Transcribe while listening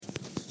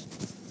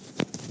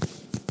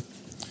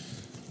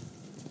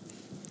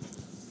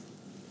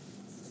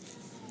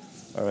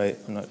All right.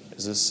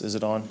 Is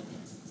it on?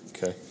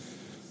 Okay.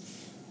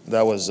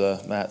 That was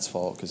Matt's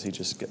fault because he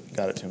just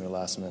got it to me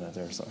last minute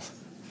there. So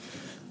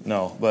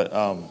no, but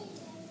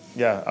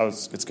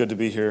it's good to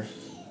be here.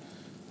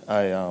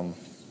 I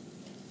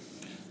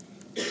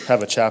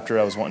have a chapter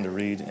I was wanting to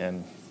read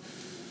and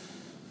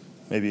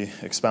maybe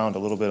expound a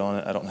little bit on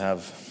it. I don't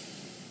have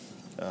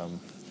a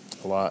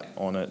lot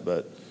on it,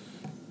 but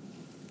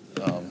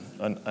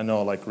I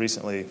know like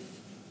recently,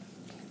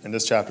 and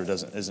this chapter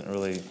isn't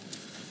really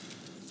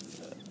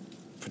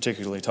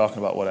particularly talking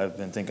about what I've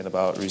been thinking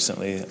about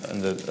recently,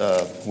 and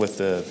with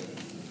the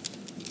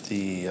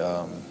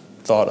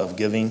thought of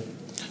giving,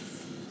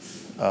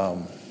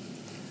 and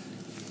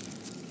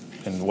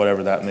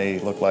whatever that may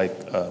look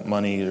like,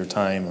 money or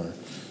time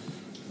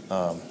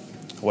or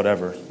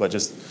whatever. But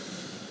just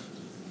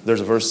there's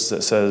a verse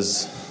that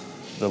says,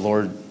 "The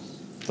Lord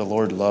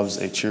loves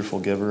a cheerful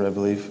giver." I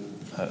believe.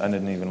 I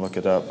didn't even look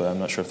it up, but I'm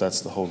not sure if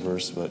that's the whole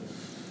verse. But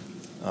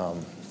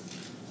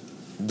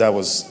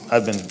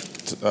I've been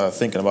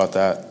thinking about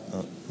that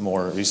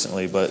more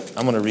recently. But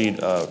I'm going to read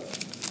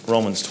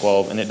Romans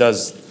 12, and it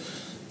does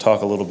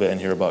talk a little bit in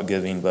here about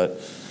giving,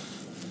 but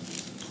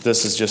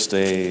this is just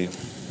a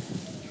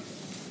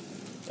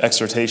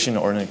exhortation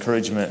or an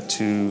encouragement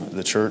to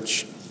the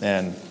church,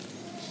 and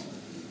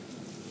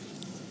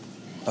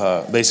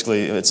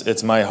basically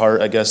it's my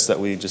heart, I guess, that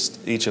we just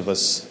each of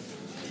us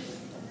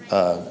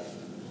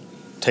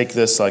take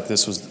this like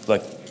this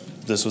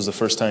was the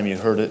first time you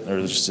heard it, or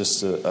it's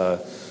just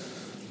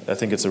I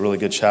think it's a really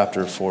good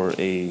chapter for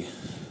a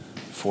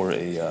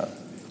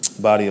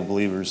body of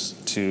believers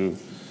to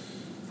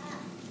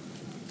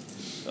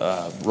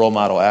role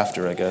model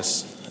after, I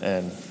guess,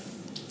 and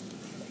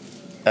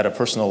at a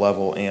personal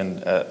level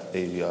and at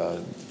a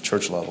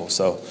church level.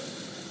 So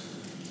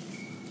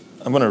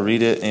I'm going to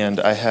read it, and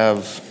I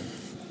have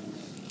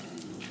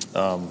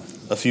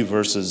a few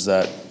verses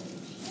that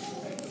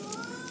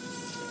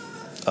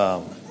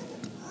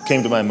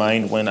came to my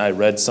mind when I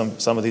read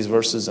some of these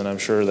verses, and I'm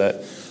sure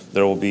that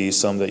there will be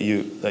some that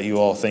you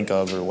all think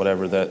of or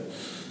whatever that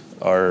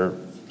are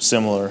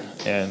similar,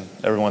 and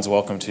everyone's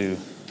welcome to,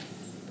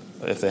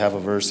 if they have a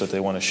verse that they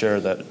want to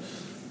share that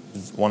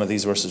one of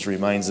these verses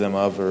reminds them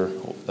of, or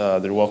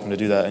they're welcome to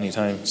do that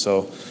anytime.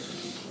 So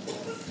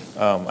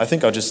I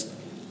think I'll just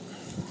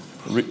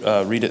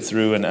read it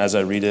through, and as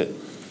I read it,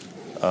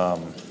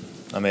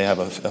 I may have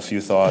a few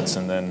thoughts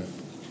and then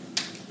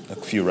a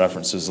few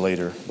references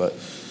later. But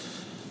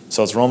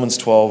so it's Romans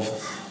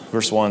 12,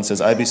 verse 1 says,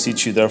 "I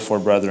beseech you, therefore,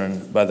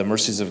 brethren, by the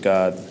mercies of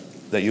God,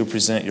 that you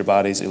present your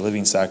bodies a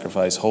living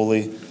sacrifice,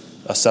 holy,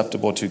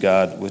 acceptable to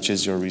God, which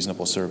is your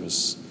reasonable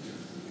service.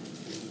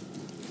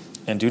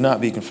 And do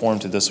not be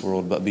conformed to this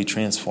world, but be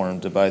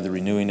transformed by the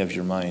renewing of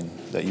your mind,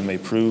 that you may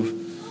prove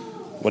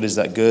what is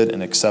that good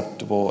and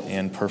acceptable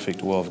and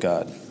perfect will of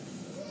God.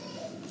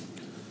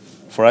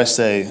 For I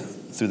say,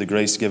 through the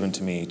grace given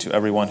to me, to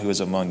everyone who is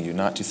among you,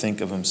 not to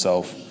think of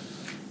himself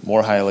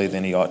more highly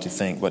than he ought to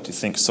think, but to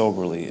think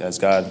soberly, as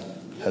God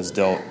has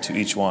dealt to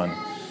each one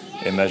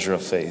a measure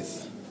of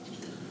faith.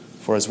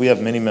 For as we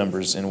have many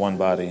members in one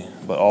body,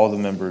 but all the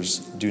members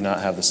do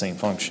not have the same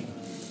function,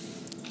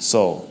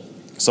 so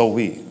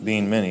we,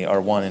 being many,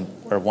 are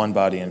one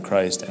body in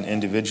Christ, and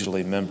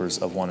individually members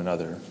of one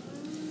another.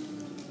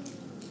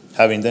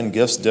 Having then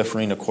gifts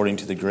differing according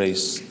to the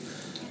grace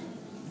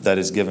that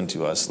is given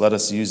to us, let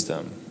us use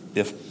them.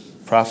 If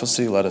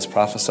prophecy, let us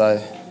prophesy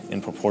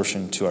in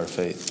proportion to our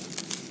faith.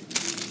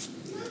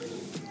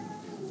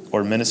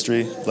 Or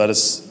ministry, let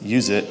us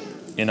use it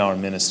in our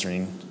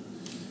ministering.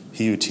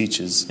 He who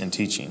teaches in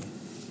teaching.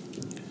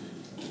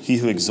 He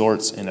who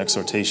exhorts in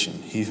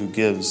exhortation. He who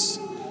gives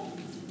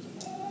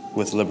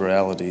with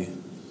liberality.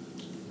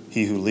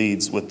 He who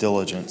leads with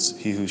diligence.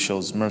 He who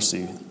shows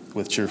mercy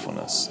with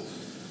cheerfulness.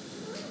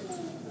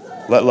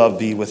 Let love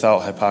be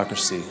without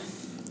hypocrisy.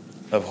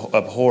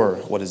 Abhor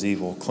what is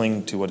evil.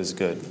 Cling to what is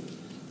good.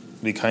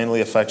 Be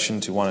kindly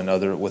affectioned to one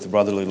another with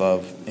brotherly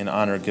love, in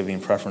honor giving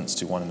preference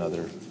to one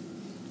another.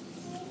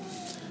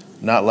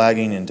 Not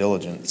lagging in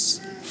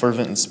diligence,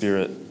 fervent in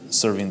spirit,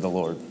 serving the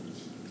Lord.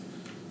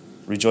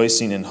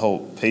 Rejoicing in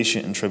hope,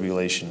 patient in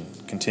tribulation,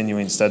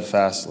 continuing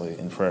steadfastly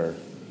in prayer.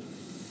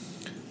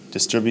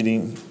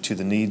 Distributing to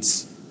the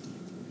needs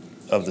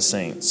of the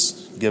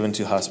saints, given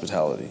to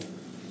hospitality.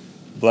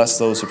 Bless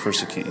those who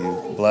persecute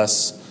you.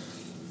 Bless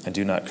and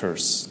do not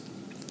curse.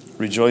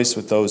 Rejoice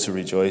with those who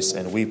rejoice,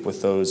 and weep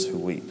with those who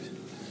weep.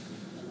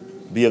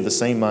 Be of the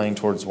same mind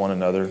towards one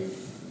another.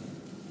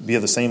 Be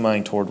of the same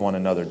mind toward one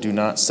another. Do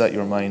not set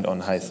your mind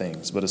on high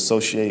things, but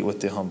associate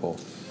with the humble.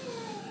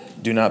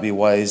 Do not be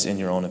wise in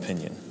your own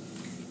opinion.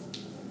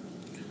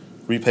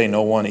 Repay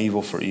no one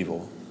evil for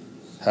evil.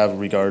 Have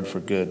regard for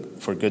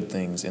good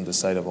things in the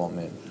sight of all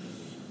men.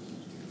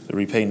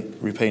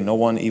 Repay no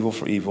one evil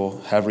for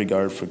evil. Have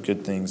regard for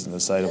good things in the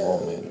sight of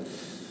all men.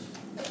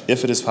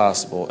 If it is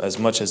possible, as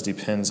much as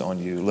depends on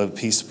you, live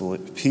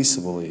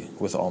peaceably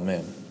with all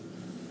men.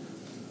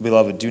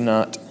 Beloved, do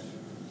not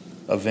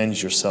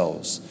avenge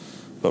yourselves,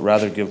 but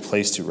rather give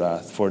place to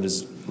wrath, for it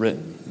is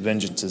written,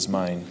 "Vengeance is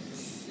mine,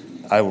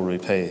 I will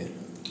repay,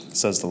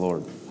 says the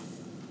Lord.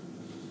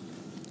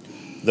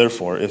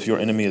 Therefore, if your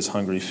enemy is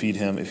hungry, feed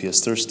him. If he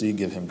is thirsty,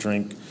 give him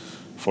drink.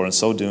 For in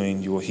so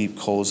doing, you will heap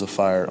coals of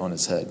fire on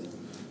his head.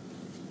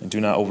 And do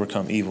not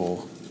overcome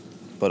evil,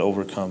 but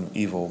overcome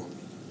evil.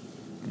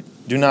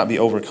 Do not be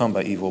overcome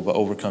by evil, but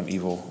overcome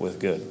evil with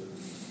good.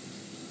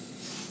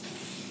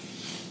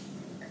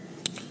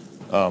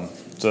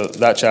 So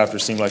that chapter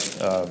seemed like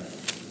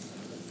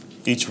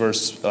each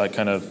verse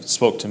kind of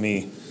spoke to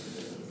me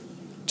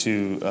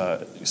to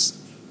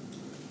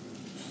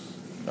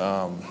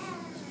I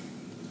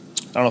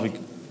don't know if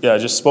it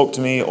just spoke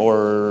to me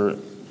or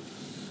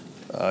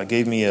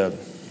gave me it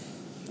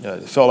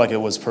felt like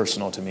it was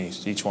personal to me,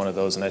 each one of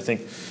those. And I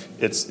think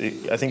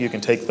you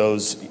can take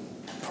those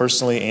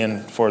personally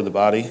and for the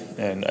body.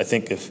 And I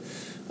think if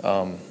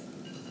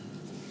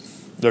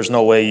there's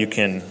no way you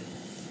can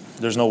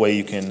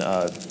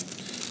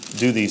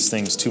do these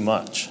things too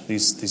much.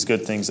 These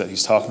good things that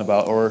he's talking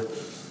about, or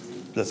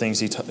the things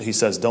he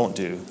says don't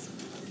do.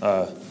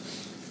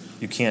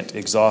 You can't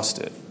exhaust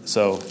it.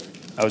 So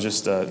I would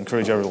just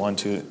encourage everyone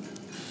to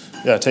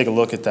take a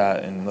look at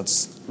that, and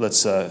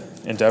let's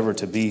endeavor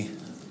to be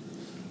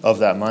of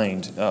that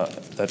mind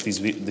that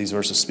these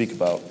verses speak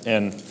about.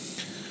 And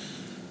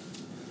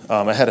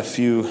I had a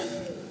few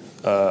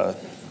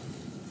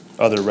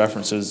other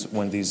references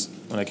when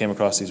I came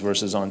across these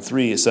verses. On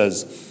 3, it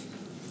says,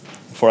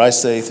 "For I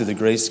say, through the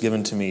grace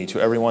given to me, to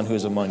everyone who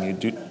is among you,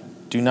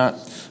 do not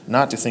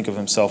to think of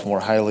himself more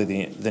highly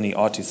than he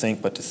ought to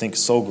think, but to think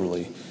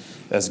soberly,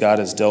 as God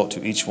has dealt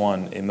to each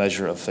one a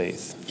measure of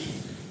faith."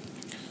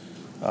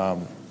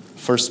 1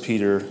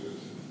 Peter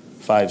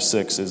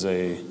 5:6 is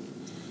a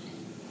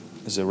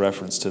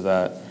reference to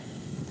that.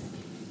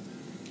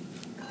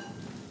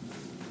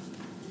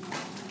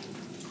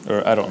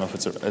 Or I don't know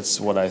if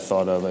it's what I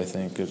thought of, I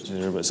think, but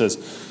it says,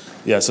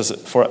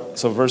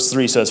 so verse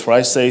 3 says, "For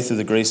I say, through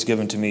the grace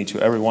given to me,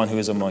 to everyone who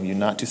is among you,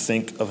 not to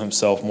think of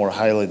himself more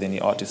highly than he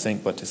ought to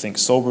think, but to think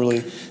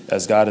soberly,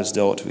 as God has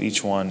dealt to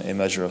each one a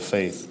measure of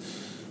faith."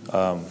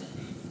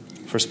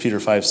 1 Peter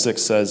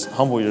 5:6 says,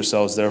 "Humble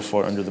yourselves,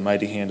 therefore, under the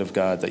mighty hand of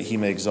God, that he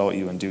may exalt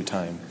you in due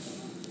time."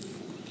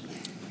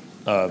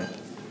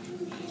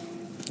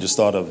 Just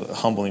thought of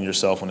humbling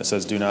yourself when it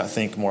says, "Do not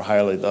think more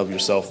highly of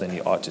yourself than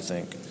you ought to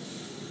think."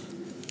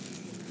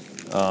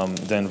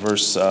 Then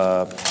verse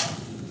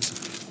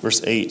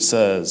 8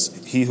 says,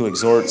 "He who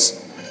exhorts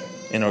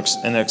in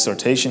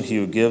exhortation, he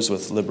who gives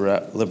with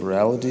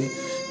liberality,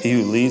 he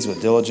who leads with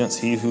diligence,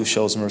 he who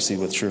shows mercy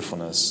with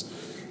cheerfulness."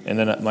 And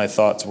then my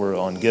thoughts were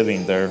on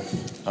giving there.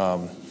 I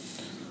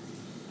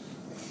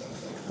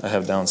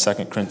have down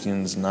 2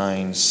 Corinthians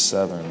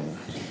 9:7.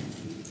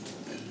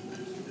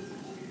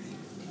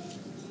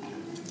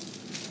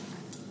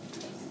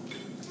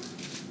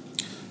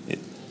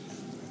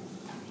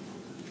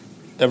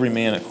 Every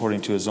man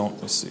according to his own,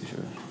 let's see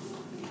here.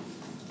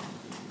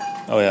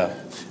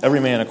 Every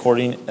man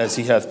according as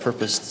he hath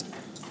purposed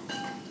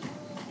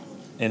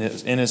in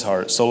his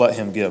heart, so let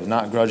him give,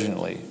 not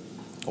grudgingly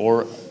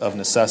or of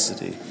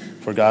necessity,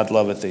 for God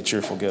loveth a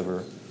cheerful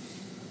giver.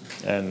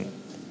 And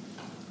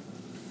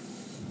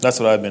that's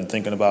what I've been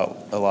thinking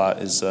about a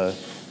lot, is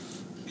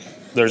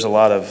there's a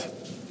lot of,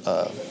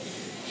 I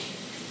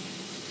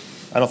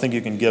don't think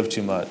you can give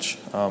too much.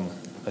 I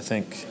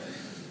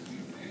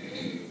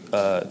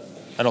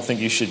don't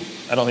think you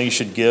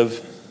should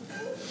give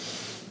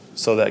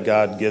so that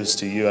God gives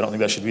to you. I don't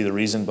think that should be the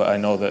reason, but I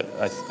know that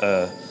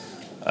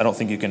I don't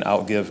think you can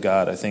outgive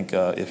God. I think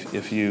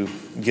if you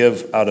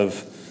give out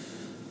of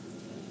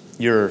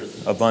your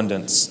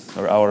abundance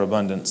or our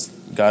abundance,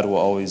 God will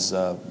always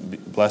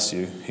bless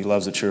you. He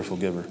loves a cheerful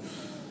giver.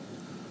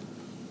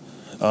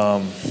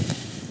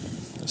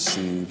 Let's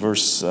see,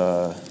 verse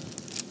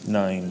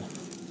 9.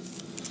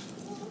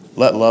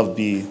 "Let love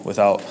be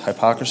without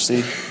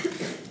hypocrisy.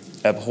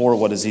 Abhor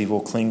what is evil.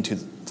 Cling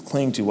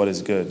to what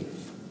is good."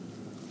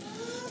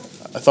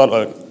 I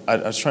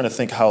was trying to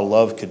think how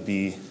love could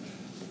be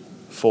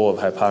full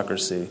of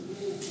hypocrisy,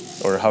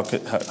 or how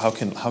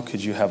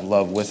could you have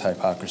love with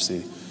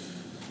hypocrisy?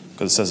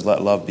 Because it says,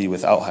 "Let love be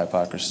without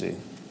hypocrisy."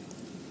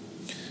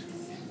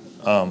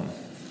 And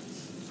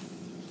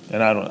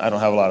I don't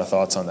have a lot of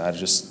thoughts on that.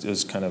 It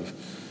was kind of,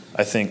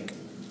 I think,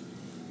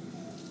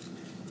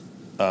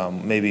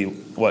 maybe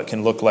what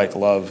can look like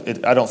love.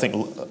 I don't think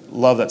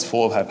love that's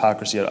full of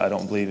hypocrisy, I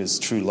don't believe is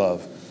true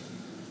love.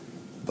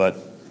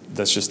 But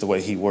that's just the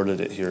way he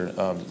worded it here.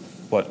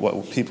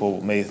 What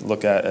people may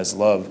look at as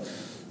love,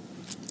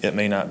 it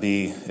may not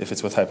be, if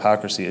it's with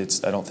hypocrisy,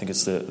 I don't think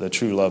it's the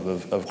true love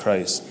of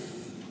Christ.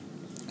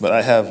 But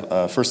I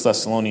have 1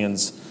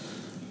 Thessalonians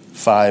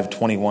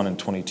 5:21 and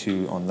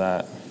 22 on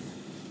that.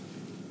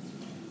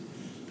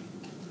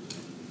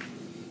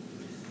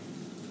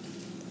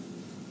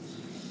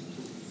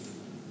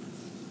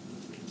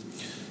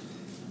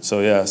 So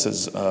it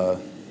says,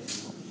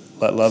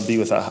 "Let love be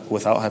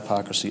without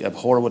hypocrisy.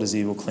 Abhor what is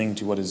evil. Cling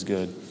to what is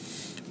good."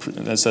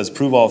 And it says,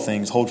 "Prove all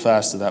things. Hold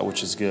fast to that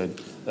which is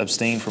good.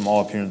 Abstain from all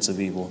appearance of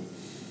evil."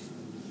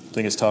 I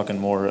think it's talking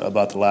more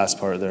about the last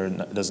part there.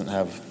 It doesn't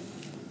have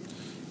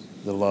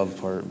the love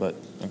part, but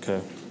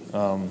okay.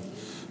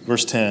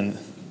 Verse 10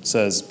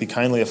 says, be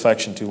kindly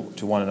affectioned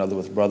to one another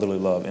with brotherly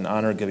love, in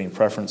honor giving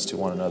preference to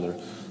one another,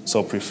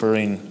 so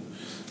preferring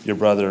your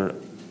brother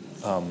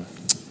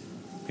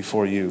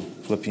before you.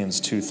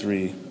 Philippians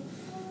 2:3.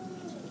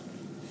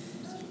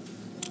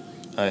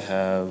 I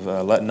have,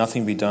 let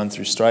nothing be done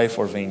through strife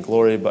or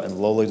vainglory, but in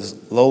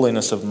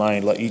lowliness of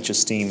mind, let each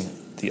esteem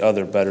the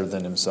other better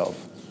than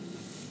himself.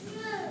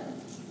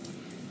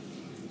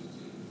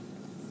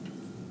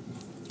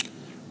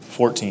 Verse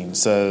 14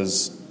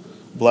 says,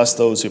 bless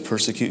those who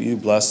persecute you,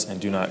 bless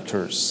and do not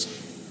curse.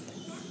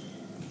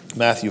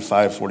 Matthew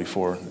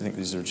 5:44. I think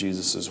these are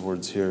Jesus'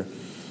 words here.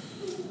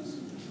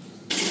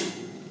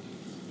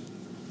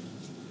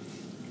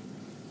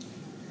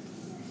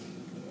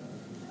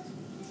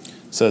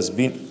 It says,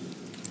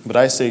 but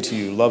I say to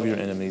you, love your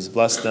enemies,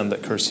 bless them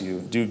that curse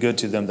you, do good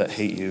to them that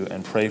hate you,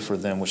 and pray for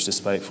them which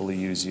despitefully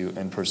use you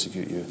and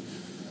persecute you.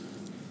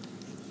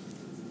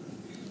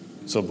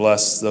 So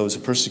bless those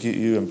who persecute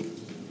you, and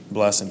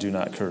bless and do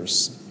not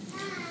curse.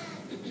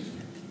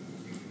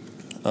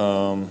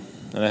 And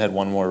I had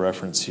one more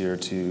reference here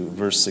to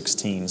verse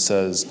 16. It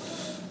says,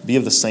 be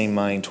of the same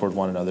mind toward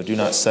one another. Do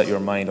not set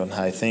your mind on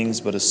high things,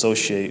 but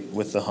associate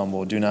with the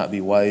humble. Do not be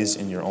wise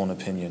in your own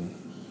opinion.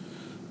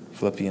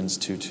 Philippians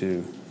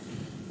 2:2.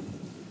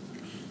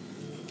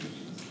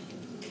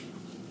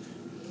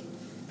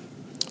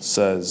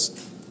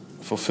 Says,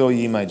 fulfill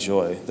ye my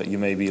joy, that you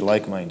may be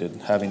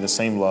like-minded, having the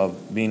same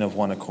love, being of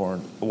one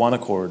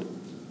accord,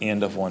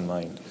 and of one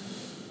mind.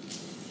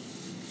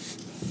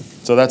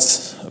 So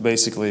that's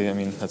basically,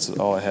 that's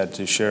all I had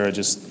to share. I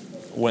just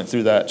went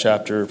through that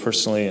chapter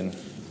personally and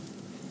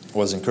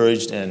was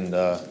encouraged, and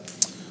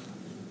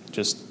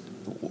just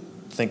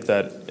think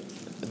that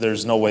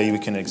there's no way we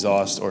can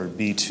exhaust or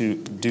do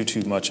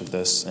too much of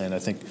this. And I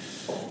think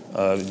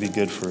it would be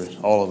good for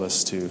all of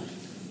us to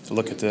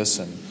look at this,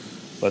 and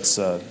let's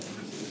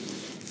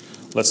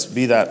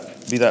be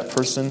that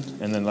person,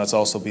 and then let's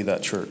also be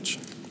that church.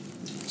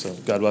 So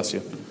God bless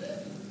you.